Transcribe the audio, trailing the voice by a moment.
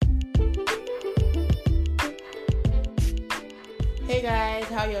Hey guys,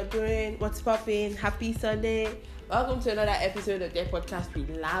 how you doing? What's popping? Happy Sunday. Welcome to another episode of their podcast with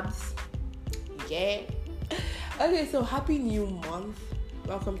Labs. Yeah. Okay, so happy new month.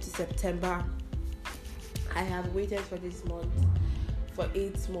 Welcome to September. I have waited for this month for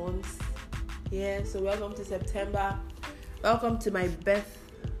 8 months. Yeah, so welcome to September. Welcome to my birth.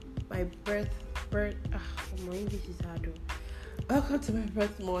 My English is hard though. Welcome to my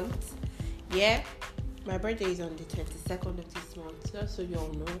birth month. Yeah. My birthday is on the 22nd of this month, just so you all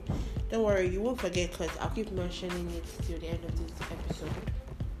know. Don't worry, you won't forget because I'll keep mentioning it till the end of this episode.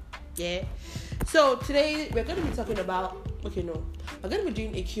 Yeah. So today we're going to be talking about, we're going to be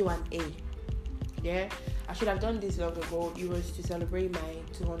doing a Q&A. Yeah. I should have done this long ago. It was to celebrate my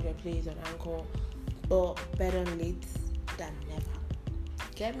 200 plays on Anchor, but better late than never.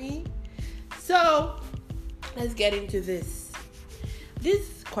 Get me? So let's get into this.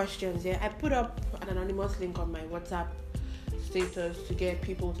 These questions, I put up an anonymous link on my WhatsApp status to get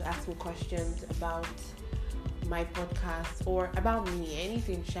people to ask me questions about my podcast or about me,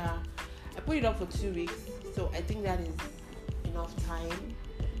 anything, I put it up for 2 weeks, so I think that is enough time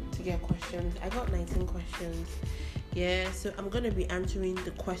to get questions. I got 19 questions, so I'm going to be answering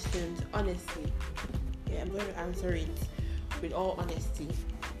the questions honestly. I'm going to answer it with all honesty.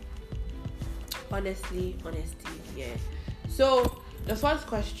 Honesty, So, the first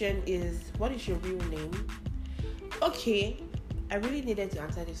question is, what is your real name? Okay, I really needed to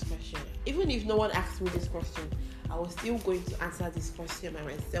answer this question. Even if no one asked me this question, I was still going to answer this question by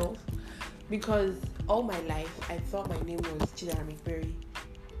myself, because all my life I thought my name was Chidera McBerry.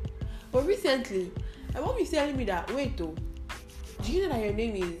 But recently, my mom is telling me that, wait though, do you know that your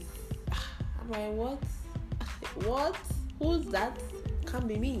name is... I'm like, what? What? Who's that? Can't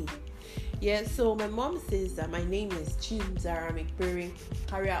be me. So my mom says that my name is Chizara McBerry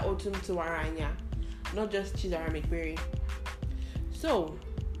Karia Otum Tuwaranya, not just Chizara McBerry. So,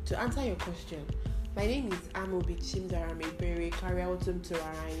 to answer your question, my name is Amobi Chizara McBerry Karia Otum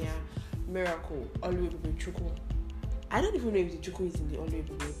Tuwaranya Miracle Oluwebube Chukwu. I don't even know if the Chukwu is in the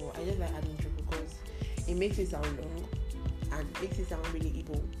Oluwebube, but I just like adding Chukwu because it makes it sound long and makes it sound really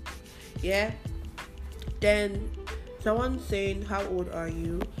Igbo. Then someone saying, how old are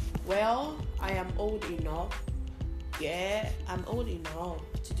you? Well, I am old enough. I'm old enough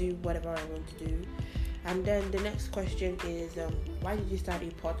to do whatever I want to do. And then the next question is, why did you start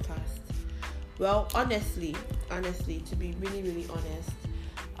a podcast? Well, honestly, to be really, really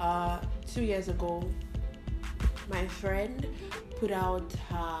honest, 2 years ago, my friend put out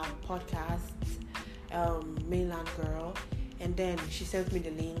her podcast, Mainland Girl, and then she sent me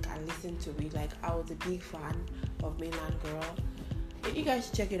the link and listened to it. Like, I was a big fan of Mainland Girl. You guys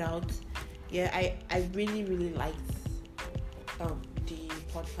check it out. I really, really liked the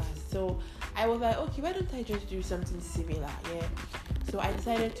podcast. So I was like, okay, why don't I just do something similar? So I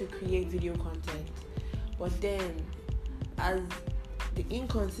decided to create video content. But then, as the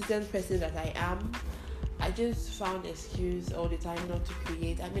inconsistent person that I am, I just found excuse all the time not to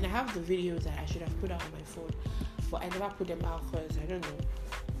create. I mean, I have the videos that I should have put out on my phone, but I never put them out because I don't know.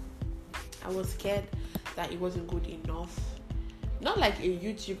 I was scared that it wasn't good enough. Not like a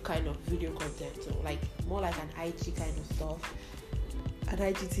YouTube kind of video content, so like more like an IG kind of stuff, an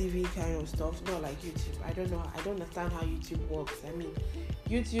IGTV kind of stuff, not like YouTube. I don't know. I don't understand how YouTube works. I mean,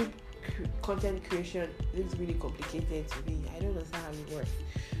 YouTube content creation looks really complicated to me. I don't understand how it works.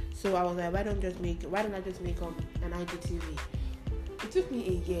 So I was like, why don't I just make an IGTV? It took me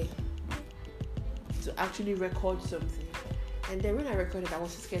a year to actually record something, and then when I recorded, I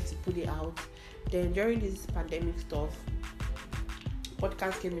was so scared to put it out. Then during this pandemic stuff,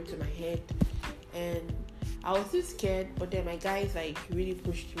 podcast came into my head and I was too scared, but then my guys really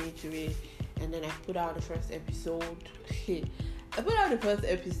pushed me to it, and then I put out the first episode. The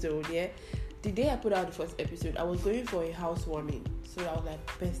day I put out the first episode, I was going for a housewarming, so I was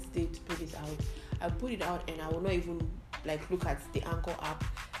like, best day to put this out. I put it out and I will not even look at the Anchor app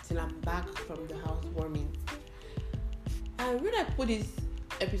till I'm back from the housewarming. And when I put this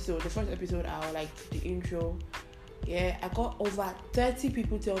episode, the first episode out, the intro, I got over 30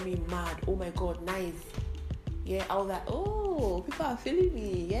 people tell me, mad, oh my god, nice. I was like, oh, people are feeling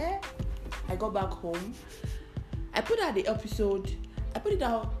me. I got back home. I put out the episode. I put it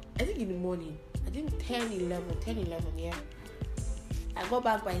out, I think in the morning. I think 10, 11, I got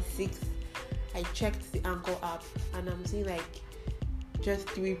back by 6. I checked the Anchor app and I'm seeing just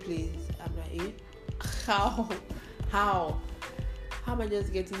 3 plays. I'm like, How am I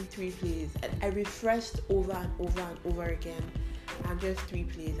just getting 3 plays? And I refreshed over and over and over again, and just 3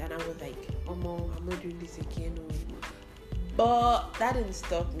 plays, and I was like, oh no, I'm not doing this again. But that didn't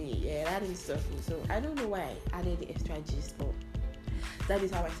stop me. So I don't know why I added the extra gist, but that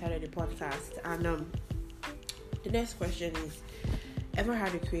is how I started the podcast. And the next question is, ever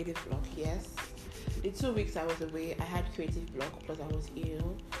had a creative block? Yes. The 2 weeks I was away, I had creative block because I was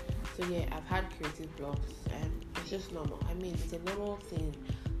ill. So yeah, I've had creative blocks, and it's just normal. I mean, it's a normal thing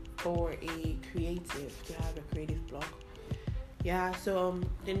for a creative to have a creative block. Yeah, so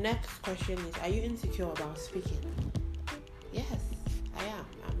the next question is, are you insecure about speaking? Yes, I am.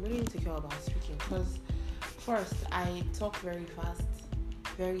 I'm really insecure about speaking because first, I talk very fast.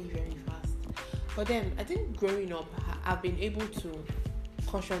 Very, very fast. But then, I think growing up, I've been able to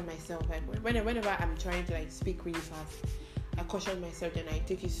caution myself. Like, whenever I'm trying to like speak really fast, I caution myself, then I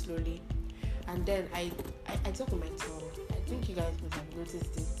take it slowly. And then I talk with my tongue. I think you guys must have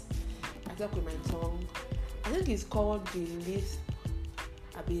noticed it. I talk with my tongue. I think it's called the lisp.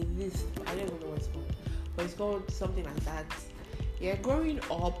 I don't even know what it's called, but it's called something like that. Yeah, growing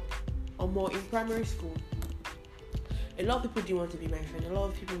up, or more in primary school, a lot of people didn't want to be my friend. A lot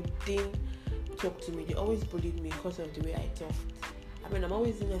of people didn't talk to me. They always bullied me because of the way I talked. I mean, I'm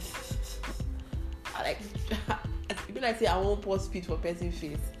always in a like people like say I won't post speech for person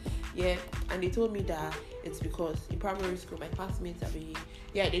face. Yeah, and they told me that it's because in primary school my classmates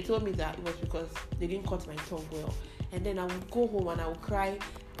they told me that it was because they didn't cut my tongue well. And then I would go home and I would cry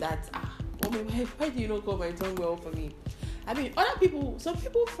that mommy, why do you not cut my tongue well for me? I mean, some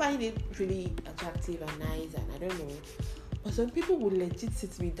people find it really attractive and nice, and I don't know, but some people would legit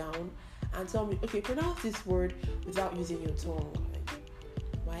sit me down and tell me, okay, pronounce this word without using your tongue.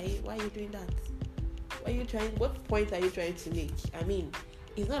 Like, why are you doing that? What point are you trying to make? I mean,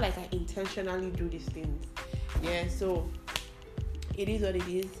 it's not like I intentionally do these things. Yeah, so it is what it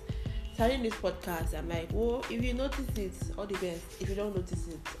is. Starting this podcast, I'm like, well, if you notice it, all the best. If you don't notice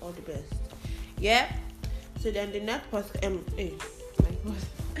it, all the best. Yeah. So then the next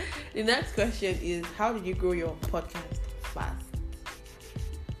the next question is, how did you grow your podcast fast?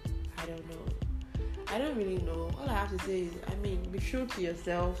 I don't know. I don't really know. All I have to say is, I mean, be true to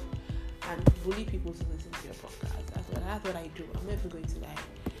yourself and bully people to listen to your podcast. That's what I do. I'm not even going to lie.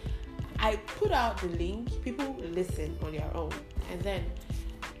 I put out the link, people listen on their own, and then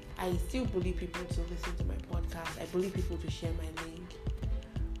I still bully people to listen to my podcast. I bully people to share my link.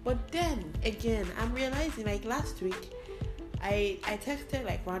 But then again, I'm realizing, like last week, I texted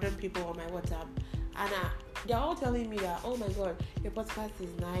like random people on my WhatsApp, and they're all telling me that, oh my god, your podcast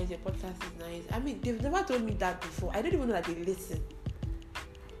is nice, I mean, they've never told me that before. I don't even know that they listen.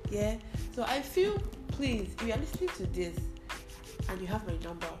 Yeah, so I feel, please, if you're listening to this and you have my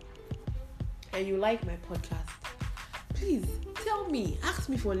number and you like my podcast, please tell me, ask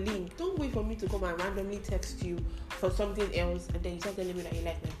me for a link. Don't wait for me to come and randomly text you for something else and then you start telling me that you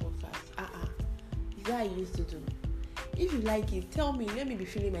like my podcast. It's what I used to do. If you like it, tell me, let me be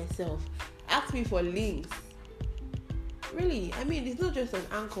feeling myself. Ask me for links. Really, I mean, it's not just an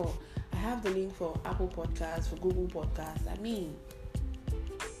Anchor. I have the link for Apple Podcasts, for Google Podcasts. I mean,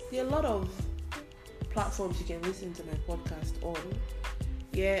 there are a lot of platforms you can listen to my podcast on.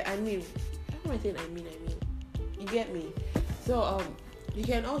 Yeah, I mean, how am I saying I mean? You get me? So, you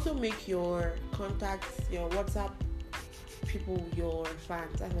can also make your contacts, your WhatsApp people, your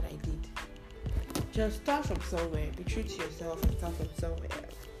fans. That's what I did. Just start from somewhere. Be true to yourself and start from somewhere.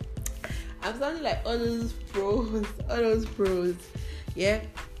 I'm sounding like all those pros. Yeah.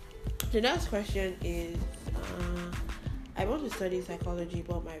 The next question is, I want to study psychology,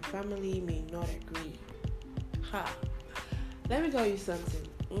 but my family may not agree. Let me tell you something.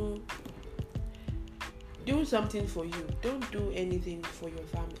 Do something for you. Don't do anything for your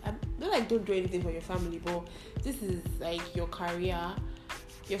family. Not like don't do anything for your family, but this is like your career.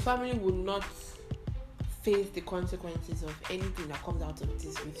 Your family will not face the consequences of anything that comes out of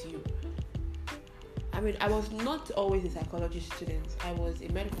this with you. I mean, I was not always a psychology student. I was a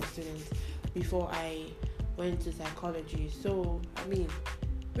medical student before I went to psychology. So, I mean,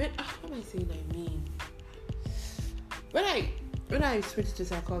 when I switched to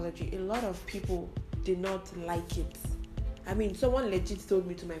psychology, a lot of people did not like it. I mean, someone legit told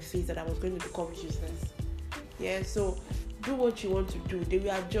me to my face that I was going to become useless. Yeah, so do what you want to do. They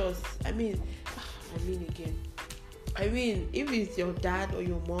will adjust. I mean, if it's your dad or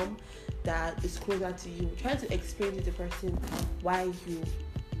your mom that is closer to you, try to explain to the person why you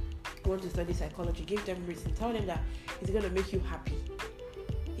want to study psychology. Give them reason. Tell them that it's going to make you happy.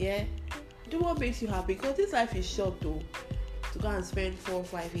 Yeah? Do what makes you happy, because this life is short though. To go and spend 4 or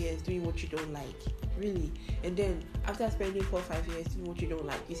 5 years doing what you don't like. Really. And then after spending 4 or 5 years doing what you don't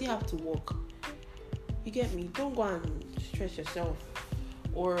like, you still have to work. You get me? Don't go and stress yourself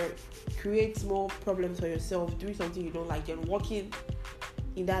or create more problems for yourself doing something you don't like and working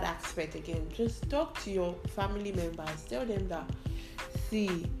in that aspect again. Just talk to your family members. Tell them that,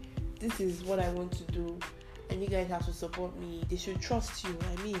 see, this is what I want to do, and you guys have to support me. They should trust you.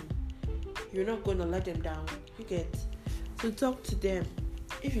 I mean, you're not going to let them down. You get. So talk to them.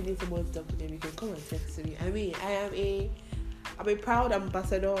 If you need someone to talk to them, you can come and text me. I mean, I'm a proud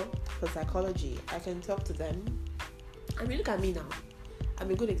ambassador for psychology. I can talk to them. I mean, look at me now. I'm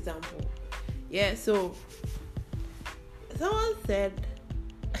a good example. Yeah, so someone said,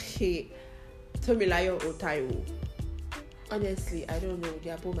 hey, Tomilayo or Taiwo. Honestly, I don't know. They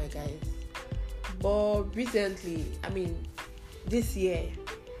are both my guys. But recently, I mean, this year,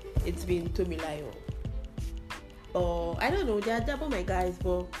 it's been Tomilayo. I don't know. They are both my guys.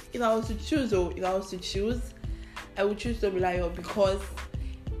 But if I was to choose, I would choose Tomilayo because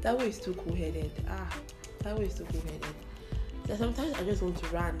Taiwo is too cool-headed. Taiwo is too cool-headed. So sometimes I just want to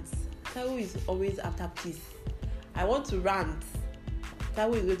rant. Taiwo is always after peace. I want to rant.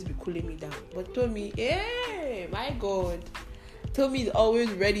 Taiwo is going to be cooling me down. But Tomi, my God. Tomi is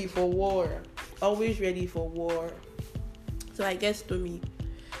always ready for war. Always ready for war. So I guess Tomi.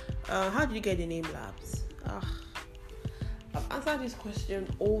 How did you get the name Labs? I've answered this question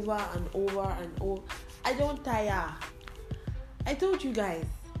over and over and over. I don't tire. I told you guys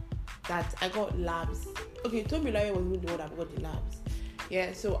that I got Labs. Okay, Tomilayo was even the one that got the Labs.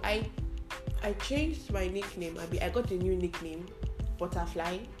 Yeah, so I changed my nickname. I got a new nickname,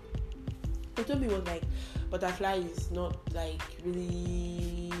 Butterfly. So Tomi was like, Butterfly is not like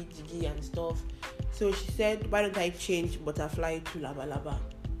really jiggy and stuff. So she said, why don't I change Butterfly to Laba Laba?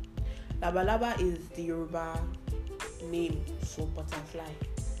 Laba Laba is the Yoruba name for butterfly.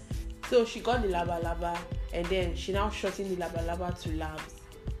 So she got the Laba Laba, and then she now shortened the Laba Laba to Labs.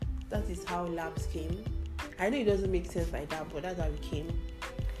 That is how Labs came. I know it doesn't make sense like that, but that's how it came.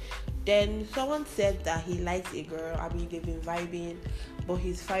 Then someone said that he likes a girl. I mean, they've been vibing, but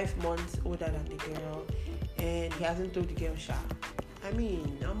he's 5 months older than the girl, and he hasn't told the girl sha. I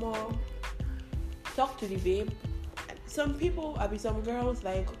mean, talk to the babe. Some girls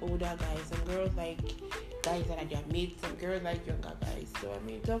like older guys. Some girls like guys that are their mates. Some girls like younger guys. So I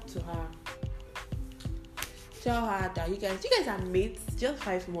mean, talk to her. Tell her that you guys are mates. Just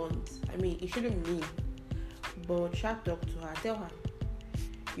 5 months. I mean, it shouldn't mean. But try to talk to her. Tell her.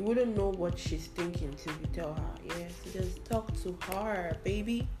 You wouldn't know what she's thinking till you tell her. Yeah. So just talk to her,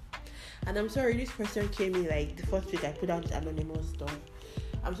 baby. And I'm sorry, this question came in like the first week I put out this anonymous stuff.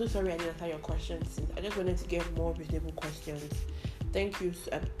 I'm so sorry I didn't answer your questions. I just wanted to get more reasonable questions. Thank you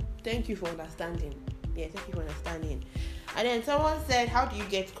for understanding. Yeah, thank you for understanding. And then someone said, how do you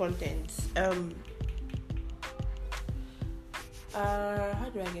get content? How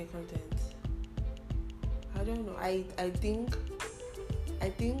do I get content? I don't know. I think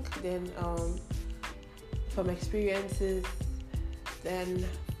then from experiences, then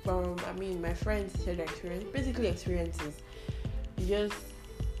from my friends shared experience, basically experiences. You just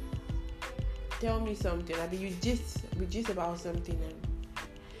tell me something. We gist about something, and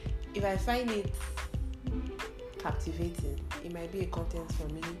if I find it captivating, it might be a content for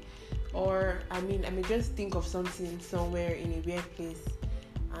me. Or I may just think of something somewhere in a weird place,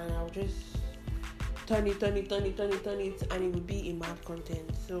 and I'll just turn it, and it will be a mad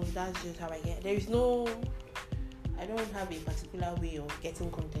content. So that's just how I get. I don't have a particular way of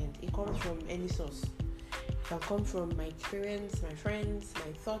getting content. It comes from any source. It can come from my experience, my friends,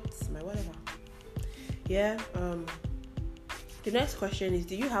 my thoughts, my whatever. Yeah. The next question is,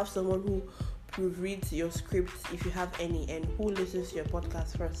 do you have someone who proofreads your scripts, if you have any, and who listens to your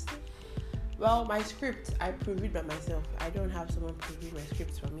podcast first? Well, my script, I proofread by myself. I don't have someone proofread my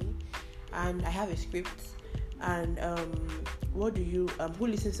scripts for me. And I have a script. And who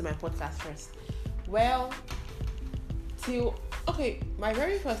listens to my podcast first? Well, my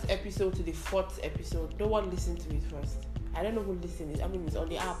very first episode to the 4th episode, no one listened to it first. I don't know who listened. It's on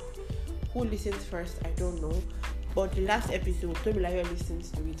the app. Who listens first, I don't know. But the last episode, Tomilayo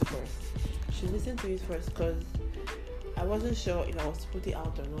listens to it first. She listened to it first because I wasn't sure if I was to put it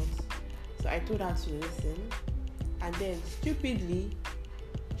out or not. So I told her to listen. And then, stupidly,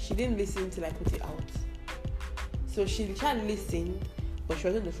 she didn't listen till I put it out. So she tried to listen, but she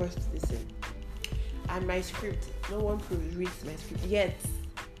wasn't the first to listen. And my script, no one proofreads my script yet.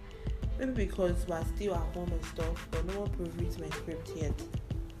 Maybe because we're still at home and stuff, but no one proofreads my script yet.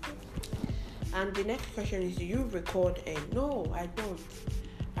 And the next question is, do you record? No, I don't.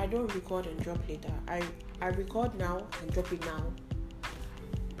 I don't record and drop later. I record now and drop it now.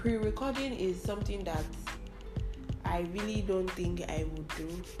 Pre-recording is something that I really don't think I would do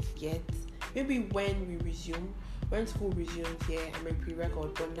yet. Maybe when school resumes, I may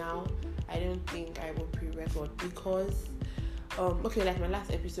pre-record. But now, I don't think I will pre-record because, like my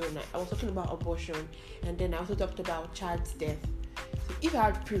last episode, I was talking about abortion, and then I also talked about Chad's death. if I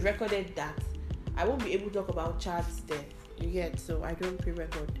had pre-recorded that, I won't be able to talk about chats there. You get? So I don't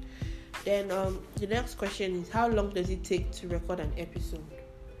pre-record. Then the next question is, how long does it take to record an episode?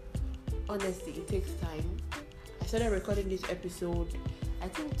 Honestly, it takes time. I started recording this episode, I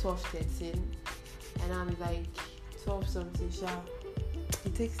think 12:13, and I'm like 12 something.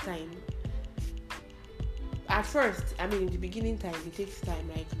 It takes time. At first, I mean, in the beginning time, it takes time.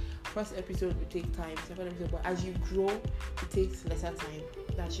 Like, first episode will take time, second episode, but as you grow, it takes lesser time.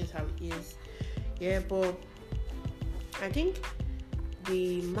 That's just how it is. Yeah, but I think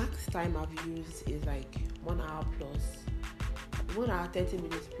the max time I've used is like 1 hour plus. 1 hour 30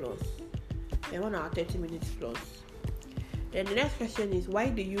 minutes plus. Yeah, 1 hour 30 minutes plus. Then the next question is, why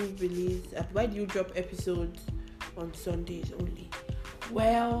do you drop episodes on Sundays only?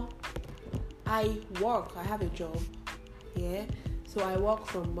 Well, I have a job, yeah, so I work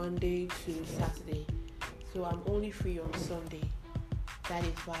from Monday to Saturday, so I'm only free on Sunday. That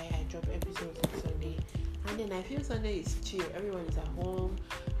is why I drop episodes on Sunday. And then I feel Sunday is chill, everyone is at home,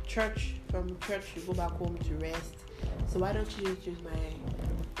 from church you go back home to rest, so why don't you just use my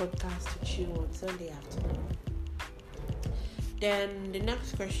podcast to chill on Sunday afternoon. Then the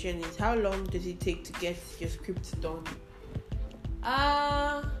next question is, how long does it take to get your script done?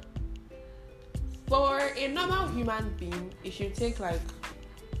 For a normal human being, it should take like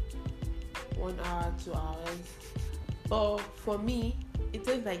 1 hour, 2 hours. But for me, it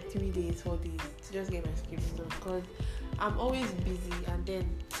takes like 3 days, 4 days to just get my script done, because I'm always busy and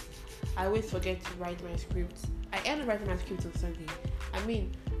then I always forget to write my script. I end up writing my script on Sunday. I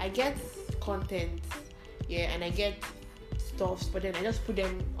mean, I get content, yeah, and I get stuff, but then I just put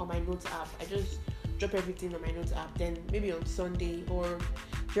them on my notes app. I just drop everything on my notes app. Then maybe on Sunday or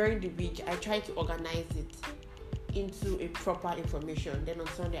during the week, I try to organize it into a proper information. Then on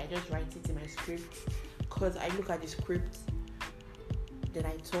Sunday, I just write it in my script, because I look at the script, then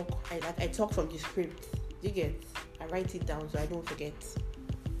I talk from the script. You get? I write it down so I don't forget.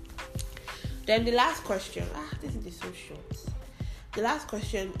 Then the last question. This is so short. The last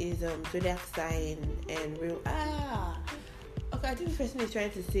question is zodiac sign and real. Okay, I think the person is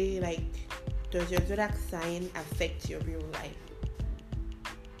trying to say, like, does your zodiac sign affect your real life?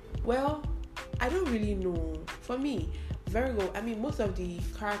 Well, I don't really know. For me, Virgo, I mean, most of the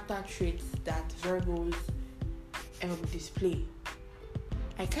character traits that Virgos display,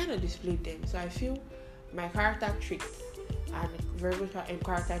 I kind of display them. So I feel my character traits and Virgo's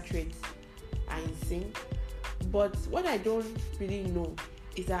character traits are in sync. But what I don't really know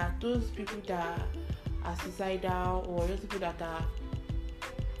is that those people that are suicidal, or those people that are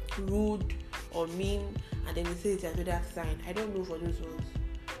rude or mean, and then they say it's a zodiac sign, I don't know for those ones.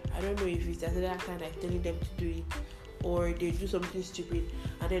 I don't know if it's a zodiac sign that's telling them to do it, or they do something stupid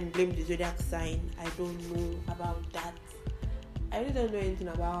and then blame the zodiac sign. I don't know about that. I really don't know anything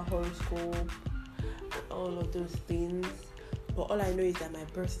about horoscope and all of those things. But all I know is that my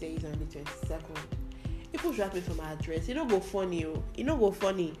birthday is on the 22nd. People should ask me for my address. It don't go funny. It don't go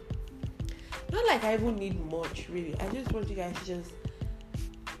funny. Not like I even need much, really. I just want you guys to just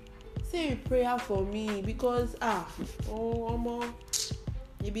say a prayer for me, because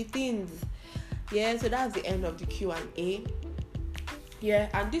it be things. Yeah, so that's the end of the Q&A. Yeah,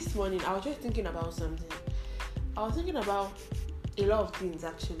 and this morning I was just thinking about something. I was thinking about a lot of things,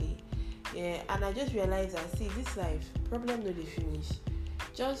 actually. Yeah, and I just realized that, see, this life, problem no dey finish.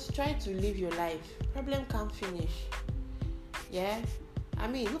 Just try to live your life. Problem can't finish. Yeah, I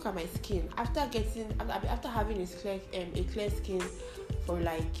mean, look at my skin. After having a clear skin for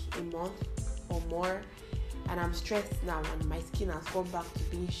like a month or more, and I'm stressed now, and my skin has gone back to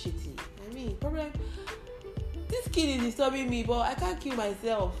being shitty. I mean, this skin is disturbing me, but I can't kill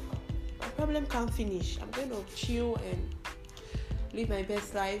myself. My problem can't finish. I'm going to chill and live my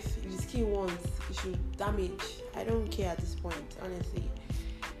best life. If the skin wants, it should damage. I don't care at this point, honestly.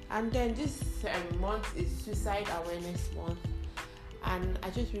 And then this month is Suicide Awareness Month, and I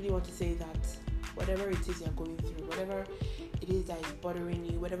just really want to say that whatever it is you're going through, whatever it is that is bothering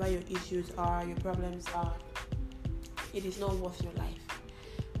you, whatever your issues are, your problems are, it is not worth your life.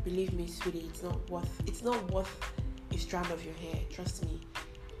 Believe me, sweetie, it's not worth a strand of your hair. Trust me.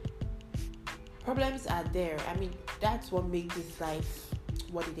 Problems are there. I mean, that's what makes this life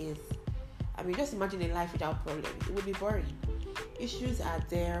what it is. I mean, just imagine a life without problems. It would be boring. Issues are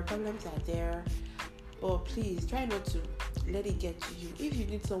there, problems are there, but please try not to let it get to you. If you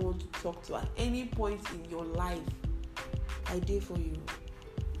need someone to talk to at any point in your life, I did for you.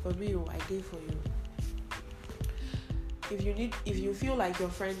 For real, I did for you. If you feel like your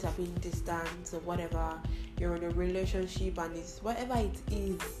friends are being distant or whatever, you're in a relationship and it's whatever it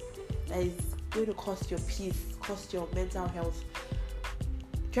is that is going to cost your peace, cost your mental health,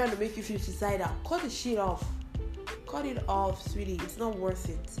 trying to make you feel suicidal. Cut the shit off. Cut it off, sweetie. It's not worth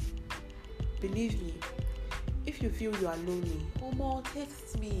it. Believe me. If you feel you are lonely,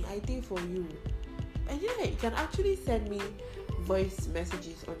 text me. I did for you. And yeah, you can actually send me voice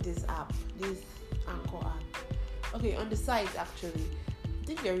messages on this app, this Anchor app. Okay, on the site actually, I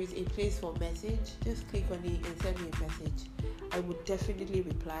think there is a place for message. Just click on it and send me a message. I would definitely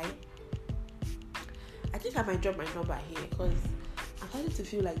reply. I think I might drop my number here because I'm starting to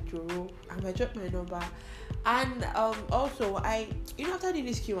feel like Joro. I might drop my number. And also, after doing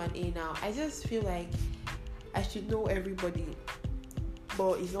this Q&A now, I just feel like I should know everybody,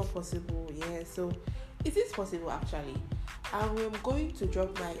 but it's not possible. Yeah, so it is possible actually. I'm going to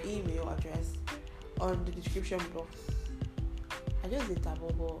drop my email address on the description box. I just did that,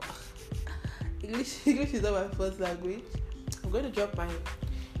 but English is not my first language. I'm going to drop my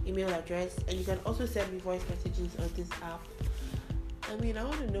email address, and you can also send me voice messages on this app. I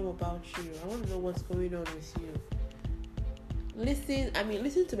want to know about you. I want to know what's going on with you.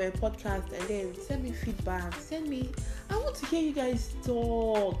 Listen to my podcast and then send me feedback. I want to hear you guys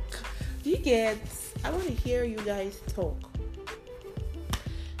talk. Do you get? I want to hear you guys talk.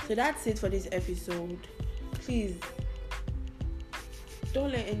 So that's it for this episode. Please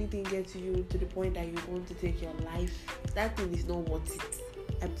don't let anything get to you to the point that you want to take your life. That thing is not worth it.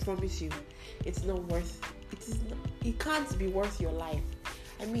 I promise you, it's not worth. It can't be worth your life.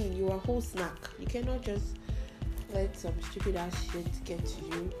 You're a whole snack. You cannot just let some stupid ass shit get to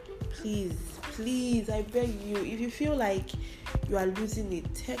you. Please, I beg you. If you feel like you are losing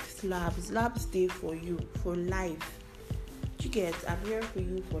it, text Labs. Labs stay for you for life. You get? I'm here for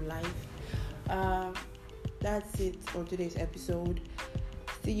you for life. That's it on today's episode.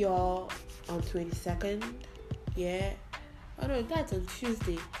 See y'all on 22nd. Yeah. Oh no, that's on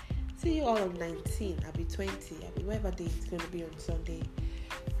Tuesday. See you all on 19. I'll be 20. I'll be whatever day it's going to be on Sunday.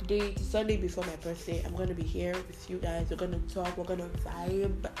 The Sunday before my birthday, I'm going to be here with you guys. We're going to talk. We're going to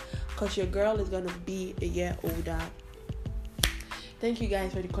vibe. Because your girl is going to be a year older. Thank you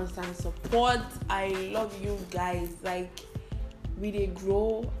guys for the constant support. I love you guys. We did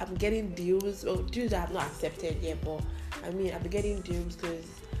grow. I'm getting deals. Well, deals that I've not accepted yet. But I've been getting deals because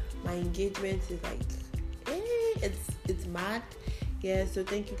my engagement is it's mad. Yeah, so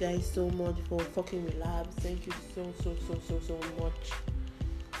thank you guys so much for fucking with Labs. Thank you so much.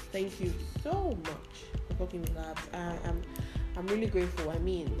 Thank you so much for fucking with Labs. I'm really grateful. I'm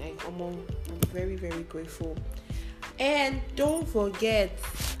very, very grateful. And don't forget,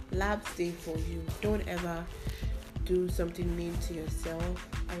 Labs Day for you. Don't ever do something mean to yourself.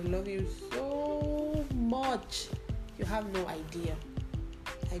 I love you so much. You have no idea.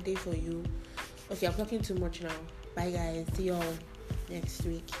 I did for you. Okay, I'm talking too much now. Bye guys. See y'all next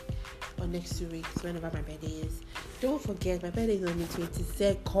week or next 2 weeks, whenever my birthday is. Don't forget, my birthday is on the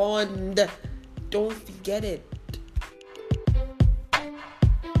 22nd. Don't forget it.